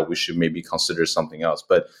warrants that we should maybe consider something else.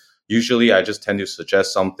 But usually I just tend to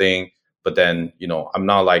suggest something, but then, I'm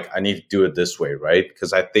not like, I need to do it this way, right?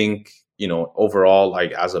 Because I think, overall,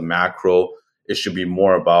 as a macro, it should be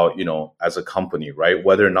more about, as a company, right?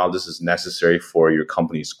 Whether or not this is necessary for your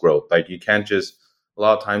company's growth. You can't just, a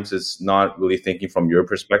lot of times it's not really thinking from your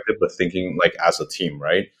perspective, but thinking as a team,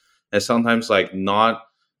 right? And sometimes not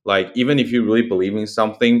even if you really believe in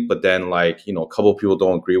something, but then a couple of people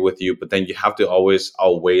don't agree with you, but then you have to always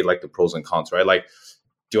outweigh the pros and cons, right?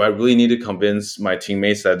 Do I really need to convince my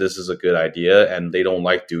teammates that this is a good idea and they don't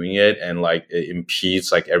like doing it, and it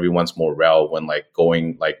impedes everyone's morale when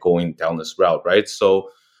going down this route, right? So,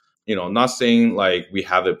 not saying we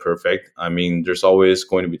have it perfect. I mean, there's always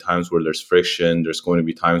going to be times where there's friction. There's going to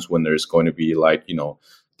be times when there's going to be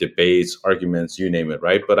debates, arguments, you name it,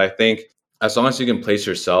 right? But I think as long as you can place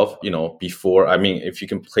yourself, if you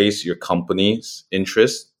can place your company's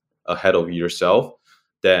interest ahead of yourself,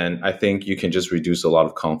 then I think you can just reduce a lot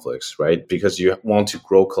of conflicts, right? Because you want to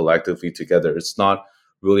grow collectively together. It's not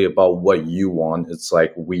really about what you want. It's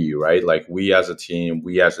we, right? We as a team,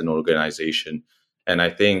 we as an organization. And I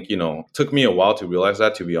think, it took me a while to realize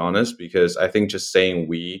that, to be honest, because I think just saying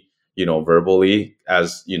we, verbally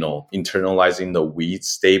as, internalizing the we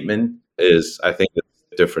statement is, I think it's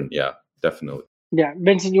different. Yeah, definitely. Yeah.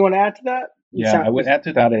 Vincent, you want to add to that? I would add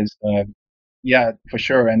to that is, for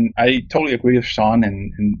sure. And I totally agree with Sean.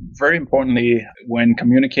 And very importantly, when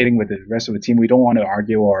communicating with the rest of the team, we don't want to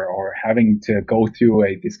argue or having to go through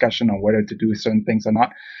a discussion on whether to do certain things or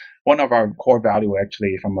not. One of our core value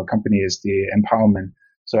actually from a company is the empowerment.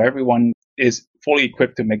 So everyone is fully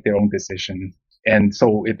equipped to make their own decision. And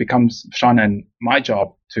so it becomes Sean and my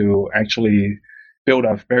job to actually build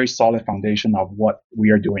a very solid foundation of what we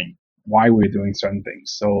are doing, why we're doing certain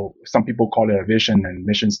things. So some people call it a vision and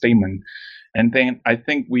mission statement. And then I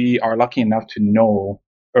think we are lucky enough to know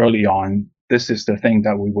early on, this is the thing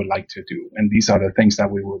that we would like to do. And these are the things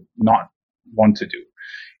that we would not want to do.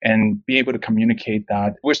 And be able to communicate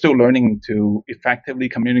that. We're still learning to effectively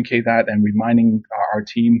communicate that and reminding our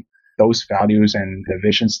team those values and the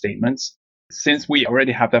vision statements. Since we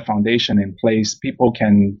already have that foundation in place, people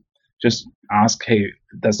can just ask, hey,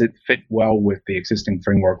 does it fit well with the existing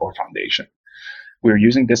framework or foundation? We're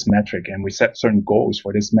using this metric and we set certain goals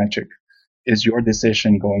for this metric. Is your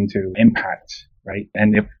decision going to impact, right?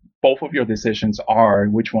 And if both of your decisions are,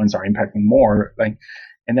 which ones are impacting more, like,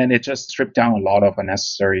 and then it just stripped down a lot of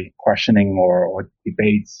unnecessary questioning or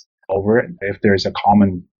debates over it if there's a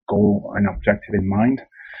common goal and objective in mind.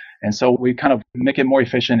 And so we kind of make it more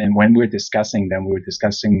efficient. And when we're discussing them, we're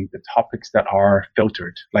discussing the topics that are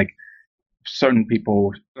filtered. Like certain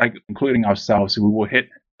people, like including ourselves, we will hit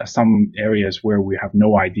some areas where we have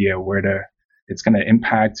no idea where it's going to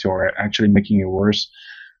impact or actually making it worse.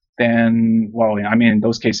 Then, well, I mean, in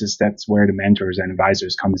those cases, that's where the mentors and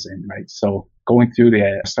advisors comes in, right? So going through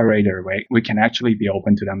the accelerator, right, we can actually be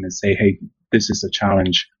open to them and say, hey, this is a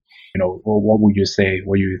challenge. What would you say?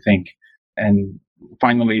 What do you think? And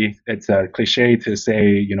finally, it's a cliche to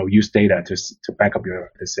say, use data to back up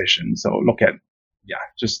your decision. So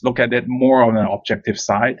just look at it more on an objective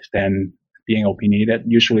side than being opinionated.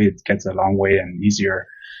 Usually it gets a long way and easier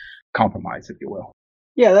compromise, if you will.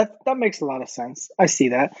 Yeah, that makes a lot of sense. I see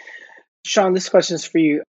that. Sean, this question is for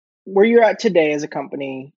you. Where you're at today as a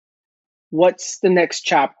company, what's the next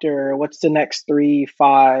chapter? What's the next 3,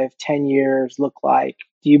 5, 10 years look like,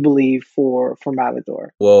 do you believe, for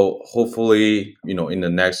Matador? Well, hopefully, in the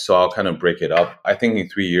next, so I'll kind of break it up. I think in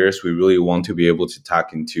 3 years, we really want to be able to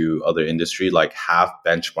tap into other industry, like have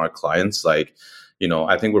benchmark clients. Like,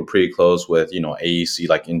 I think we're pretty close with, AEC,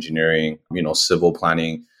 like engineering, civil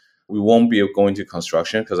planning. We won't be going to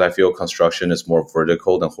construction because I feel construction is more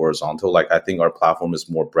vertical than horizontal. Like I think our platform is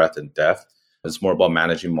more breadth and depth. It's more about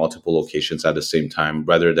managing multiple locations at the same time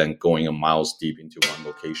rather than going a miles deep into one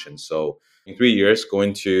location. So in 3 years,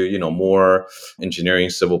 going to, more engineering,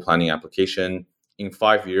 civil planning application. In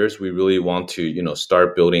 5 years, we really want to,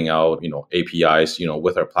 start building out, APIs,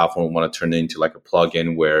 with our platform. We want to turn it into like a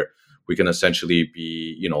plugin where we can essentially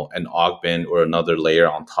be, an augment or another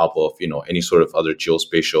layer on top of, any sort of other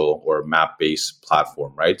geospatial or map-based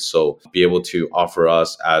platform, right? So be able to offer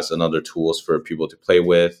us as another tools for people to play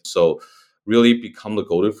with. So really become the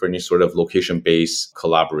go-to for any sort of location-based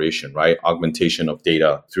collaboration, right? Augmentation of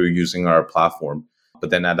data through using our platform. But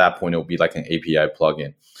then at that point, it'll be like an API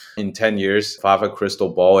plugin. In 10 years, if I have a crystal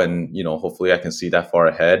ball and, hopefully I can see that far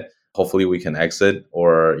ahead, hopefully we can exit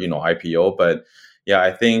or, IPO. But yeah,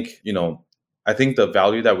 I think the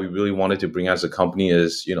value that we really wanted to bring as a company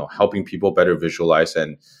is, helping people better visualize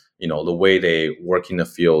and, the way they work in the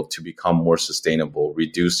field to become more sustainable,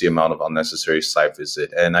 reduce the amount of unnecessary site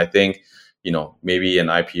visit. And I think, maybe an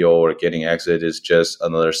IPO or getting exit is just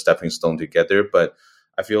another stepping stone to get there. But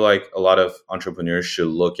I feel like a lot of entrepreneurs should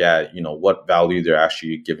look at, what value they're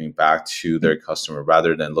actually giving back to their customer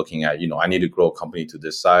rather than looking at, I need to grow a company to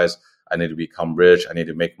this size. I need to become rich. I need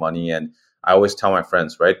to make money. And I always tell my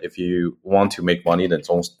friends, right, if you want to make money, then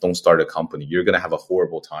don't start a company. You're going to have a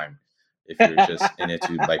horrible time if you're just in it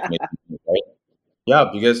to like make money, right? Yeah,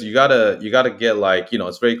 because you gotta get like,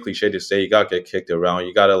 it's very cliche to say you gotta get kicked around.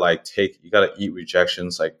 You gotta eat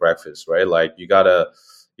rejections like breakfast, right? Like you gotta,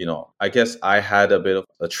 I guess I had a bit of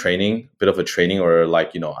a training or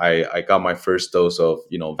like, I got my first dose of,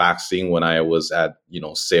 vaccine when I was at,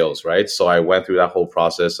 sales, right? So I went through that whole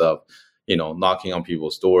process of, knocking on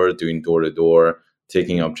people's door, doing door to door,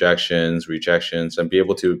 taking objections, rejections, and be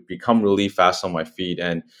able to become really fast on my feet.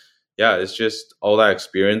 And yeah, it's just all that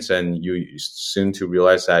experience. And you soon to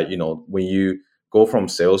realize that, when you go from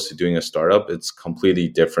sales to doing a startup, it's completely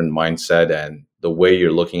different mindset. And the way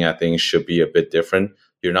you're looking at things should be a bit different.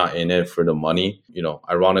 You're not in it for the money.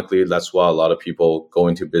 Ironically, that's why a lot of people go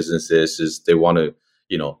into businesses is they want to,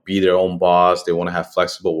 be their own boss. They want to have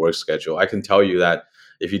flexible work schedule. I can tell you that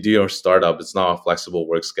if you do your startup, it's not a flexible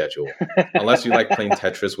work schedule unless you like playing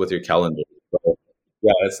Tetris with your calendar. So,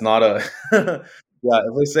 yeah, it's not a yeah,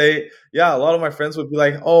 if they say, a lot of my friends would be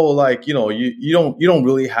like, oh, like, you don't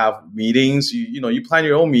really have meetings. You plan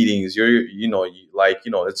your own meetings.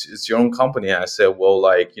 It's your own company. And I said, well,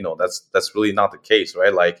 like, that's really not the case,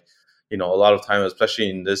 right? Like, a lot of times,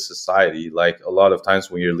 especially in this society, like a lot of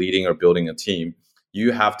times when you're leading or building a team,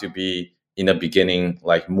 you have to be in the beginning,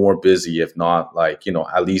 like more busy, if not like,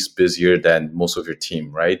 at least busier than most of your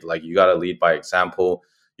team, right? Like you got to lead by example.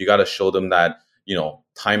 You got to show them that,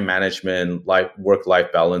 time management,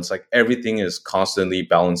 work-life balance, like everything is constantly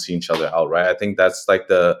balancing each other out, right? I think that's like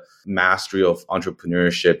the mastery of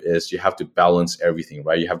entrepreneurship is you have to balance everything,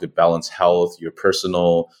 right? You have to balance health, your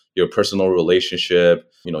personal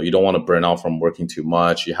relationship. You don't want to burn out from working too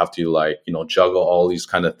much. You have to juggle all these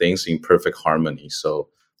kind of things in perfect harmony. So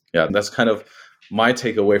yeah, that's kind of my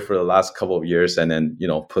takeaway for the last couple of years, and then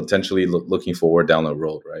potentially looking forward down the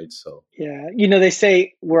road, right? So yeah, they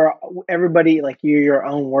say everybody, like, you're your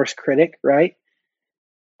own worst critic, right?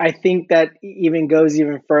 I think that even goes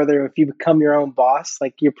even further. If you become your own boss,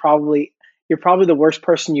 like you're probably the worst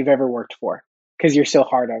person you've ever worked for, because you're so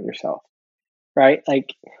hard on yourself, right?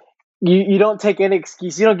 Like you don't take any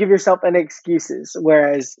excuse. You don't give yourself any excuses.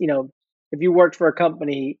 Whereas, if you worked for a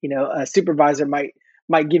company, a supervisor might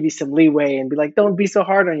give you some leeway and be like, don't be so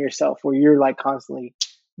hard on yourself, where you're like constantly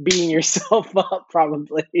beating yourself up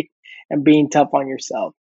probably and being tough on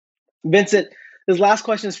yourself. Vincent, this last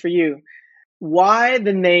question is for you. Why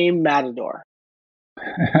the name Matador?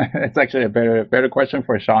 It's actually a better question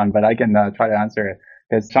for Sean, but I can try to answer it.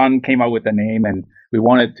 Because Sean came up with the name, and we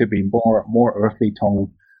wanted to be more earthly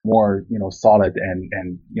tone, more solid,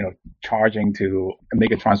 and charging to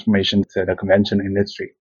make a transformation to the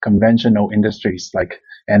conventional industries like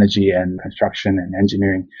energy and construction and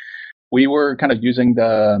engineering. We were kind of using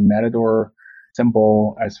the Matador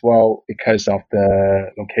symbol as well because of the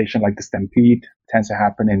location, like the stampede tends to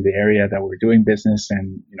happen in the area that we're doing business,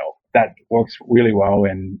 and that works really well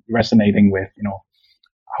and resonating with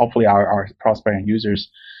hopefully our prospecting users.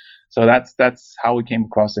 So that's how we came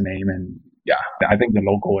across the name. And yeah, I think the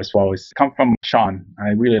logo as well is come from Sean.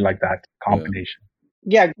 I really like that combination.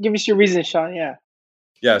 Yeah, give us your reason, Sean.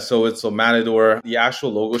 Yeah, so it's a Matador. The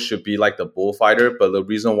actual logo should be like the bullfighter, but the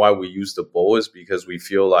reason why we use the bull is because we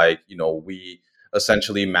feel like, we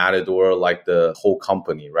essentially Matador, like the whole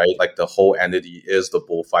company, right? Like the whole entity is the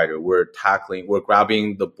bullfighter. We're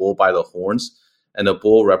grabbing the bull by the horns, and the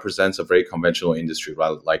bull represents a very conventional industry,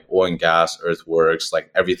 right? Like oil and gas, earthworks,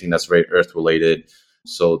 like everything that's very earth related.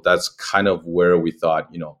 So that's kind of where we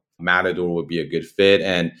thought, Matador would be a good fit.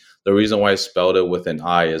 And the reason why I spelled it with an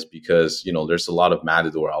I is because, there's a lot of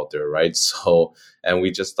Matador out there, right? So, and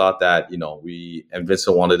we just thought that, and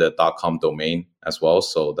Vincent wanted a .com domain as well.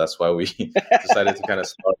 So that's why we decided to kind of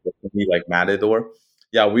start with like Matador.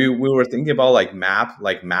 Yeah, we were thinking about like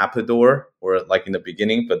Mapador or like in the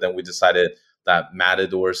beginning, but then we decided that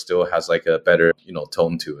Matador still has like a better,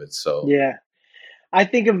 tone to it. So yeah. I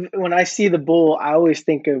think of when I see the bull, I always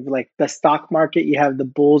think of like the stock market. You have the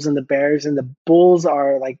bulls and the bears, and the bulls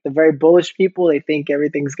are like the very bullish people. They think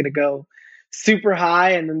everything's going to go super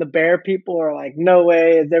high. And then the bear people are like, no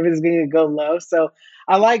way, everything's going to go low. So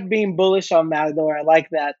I like being bullish on Matador. I like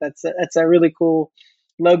that. That's a really cool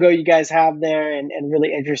logo you guys have there and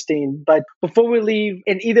really interesting. But before we leave,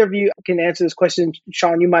 and either of you can answer this question,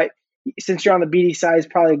 Sean, you might, since you're on the BD side, is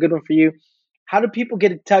probably a good one for you. How do people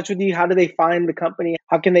get in touch with you? How do they find the company?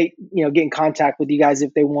 How can they, get in contact with you guys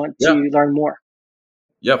if they want to learn more?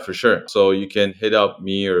 Yeah, for sure. So you can hit up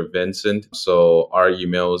me or Vincent. So our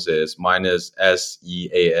emails is mine is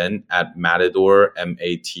SEAN@Matador,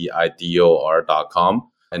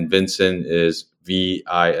 MATIDOR.com. And Vincent is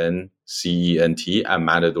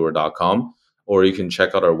VINCENT@Matador.com. Or you can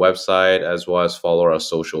check out our website as well as follow our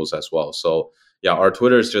socials as well. So yeah, our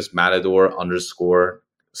Twitter is just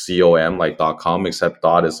Matador_com, like .com, except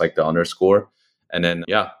dot is like the underscore. And then,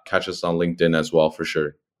 catch us on LinkedIn as well for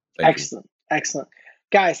sure. Excellent.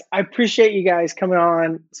 Guys, I appreciate you guys coming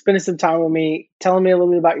on, spending some time with me, telling me a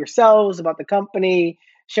little bit about yourselves, about the company,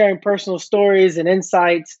 sharing personal stories and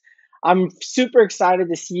insights. I'm super excited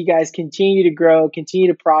to see you guys continue to grow, continue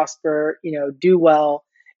to prosper, do well,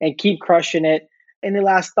 and keep crushing it. Any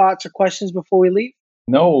last thoughts or questions before we leave?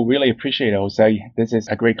 No, really appreciate it, Jose. This is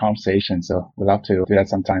a great conversation, so we'd love to do that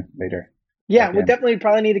sometime later. Yeah, we'll definitely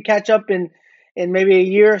probably need to catch up in maybe a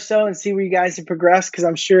year or so and see where you guys have progressed, because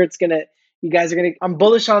I'm sure I'm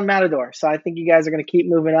bullish on Matador, so I think you guys are going to keep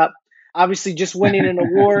moving up. Obviously, just winning an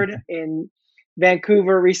award in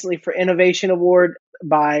Vancouver recently for Innovation Award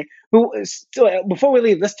by who? So before we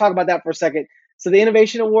leave, let's talk about that for a second. So the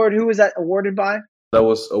Innovation Award, who was that awarded by? That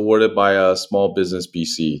was awarded by Small Business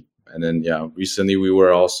BC. And then, recently we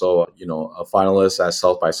were also, a finalist at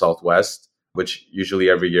South by Southwest, which usually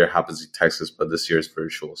every year happens in Texas, but this year is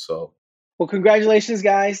virtual. So, well, congratulations,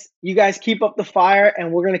 guys. You guys keep up the fire,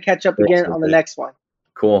 and we're going to catch up again on the next one.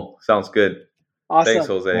 Cool. Sounds good. Awesome. Thanks,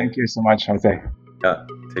 Jose. Thank you so much, Jose. Yeah.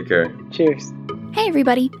 Take care. Cheers. Hey,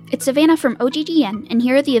 everybody. It's Savannah from OGGN, and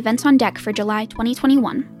here are the events on deck for July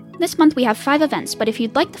 2021. This month we have 5 events, but if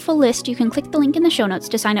you'd like the full list, you can click the link in the show notes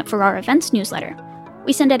to sign up for our events newsletter.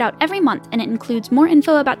 We send it out every month, and it includes more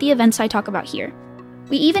info about the events I talk about here.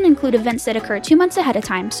 We even include events that occur 2 months ahead of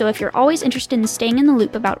time, so if you're always interested in staying in the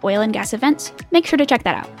loop about oil and gas events, make sure to check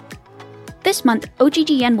that out. This month,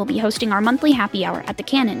 OGGN will be hosting our monthly happy hour at the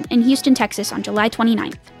Cannon in Houston, Texas on July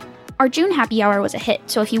 29th. Our June happy hour was a hit,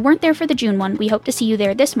 so if you weren't there for the June one, we hope to see you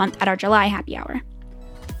there this month at our July happy hour.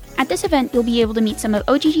 At this event, you'll be able to meet some of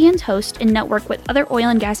OGGN's hosts and network with other oil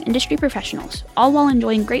and gas industry professionals, all while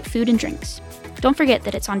enjoying great food and drinks. Don't forget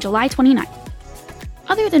that it's on July 29th.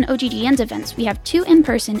 Other than OGGN's events, we have 2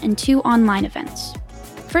 in-person and 2 online events.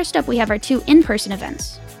 First up, we have our 2 in-person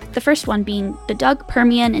events. The first one being the Doug,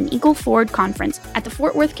 Permian, and Eagle Ford Conference at the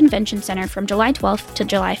Fort Worth Convention Center from July 12th to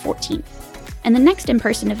July 14th. And the next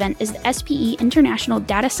in-person event is the SPE International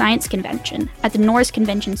Data Science Convention at the Norris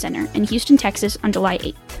Convention Center in Houston, Texas on July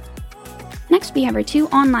 8th. Next, we have our 2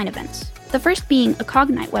 online events. The first being a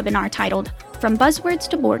Cognite webinar titled From Buzzwords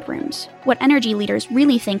to Boardrooms, What Energy Leaders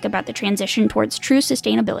Really Think About the Transition Towards True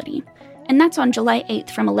Sustainability. And that's on July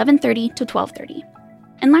 8th from 11:30 to 12:30.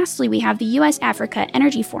 And lastly, we have the US-Africa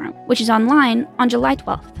Energy Forum, which is online on July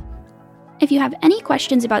 12th. If you have any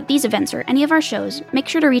questions about these events or any of our shows, make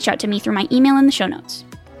sure to reach out to me through my email in the show notes.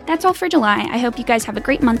 That's all for July. I hope you guys have a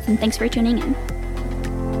great month, and thanks for tuning in.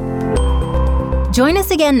 Join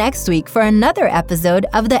us again next week for another episode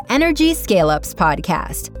of the Energy Scale-Ups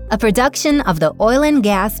Podcast, a production of the Oil and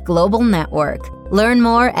Gas Global Network. Learn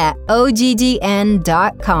more at oggn.com.